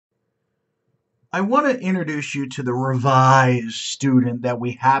I want to introduce you to the revised student that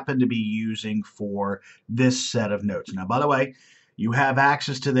we happen to be using for this set of notes. Now, by the way, you have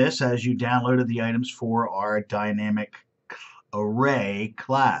access to this as you downloaded the items for our dynamic array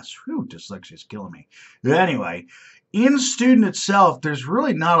class. Whew, dyslexia is killing me. Anyway, in student itself, there's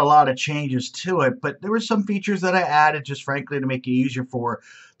really not a lot of changes to it, but there were some features that I added just frankly to make it easier for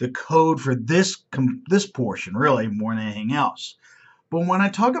the code for this portion, really, more than anything else. But when I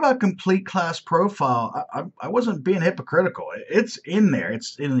talk about complete class profile, I wasn't being hypocritical. It's in there.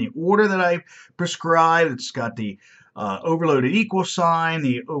 It's in the order that I prescribed. It's got the overloaded equal sign,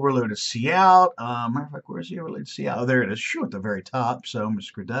 the overloaded cout. Matter of fact, where's the overloaded cout? Oh, there it is. Sure, at the very top. So I'm going to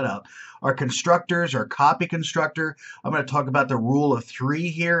screw that up. Our constructors, our copy constructor. I'm going to talk about the rule of three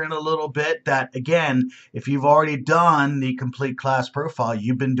here in a little bit. That, again, if you've already done the complete class profile,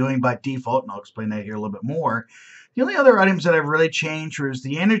 you've been doing by default, and I'll explain that here a little bit more. The only other items that I've really changed was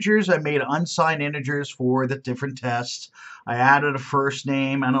the integers. I made unsigned integers for the different tests. I added a first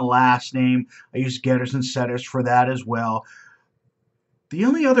name and a last name. I used getters and setters for that as well. The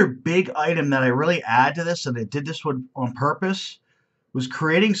only other big item that I really add to this, and I did this one on purpose, was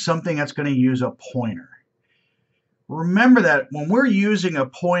creating something that's going to use a pointer. Remember that when we're using a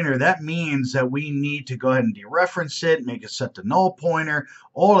pointer, that means that we need to go ahead and dereference it, make it set to null pointer,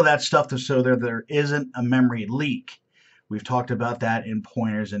 all of that stuff so that there isn't a memory leak. We've talked about that in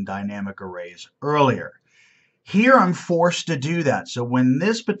pointers and dynamic arrays earlier. Here I'm forced to do that. So when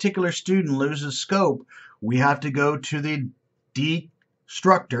this particular student loses scope, we have to go to the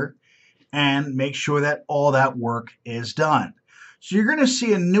destructor and make sure that all that work is done. So you're going to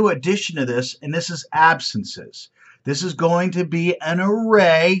see a new addition to this, and this is absences. This is going to be an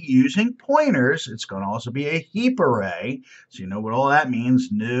array using pointers. It's going to also be a heap array. So you know what all that means,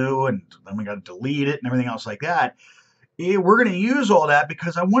 new, and then we got to delete it and everything else like that. We're going to use all that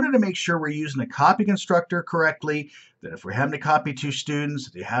because I wanted to make sure we're using the copy constructor correctly, that if we're having to copy two students,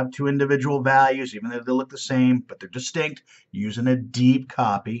 they have two individual values, even though they look the same, but they're distinct, using a deep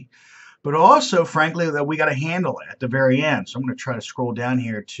copy. But also, frankly, that we got to handle it at the very end. So I'm going to try to scroll down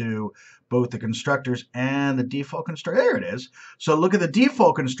here to both the constructors and the default constructor. There it is. So look at the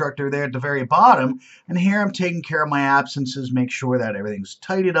default constructor there at the very bottom. And here I'm taking care of my absences, make sure that everything's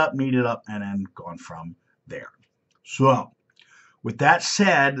tidied up, neated up, and then gone from there. So with that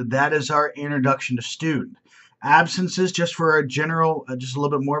said, that is our introduction to student. Absences, just for a general, just a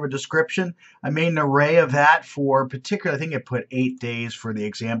little bit more of a description. I made an array of that for particular, I think I put 8 days for the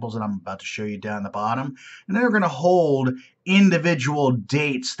examples that I'm about to show you down the bottom. And then we're going to hold individual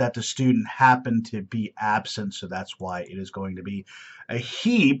dates that the student happened to be absent. So that's why it is going to be a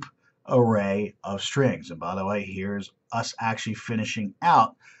heap array of strings. And by the way, here's us actually finishing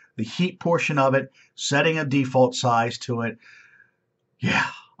out the heap portion of it, setting a default size to it. Yeah,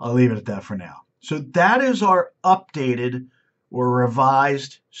 I'll leave it at that for now. So that is our updated or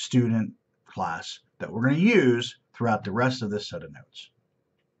revised student class that we're going to use throughout the rest of this set of notes.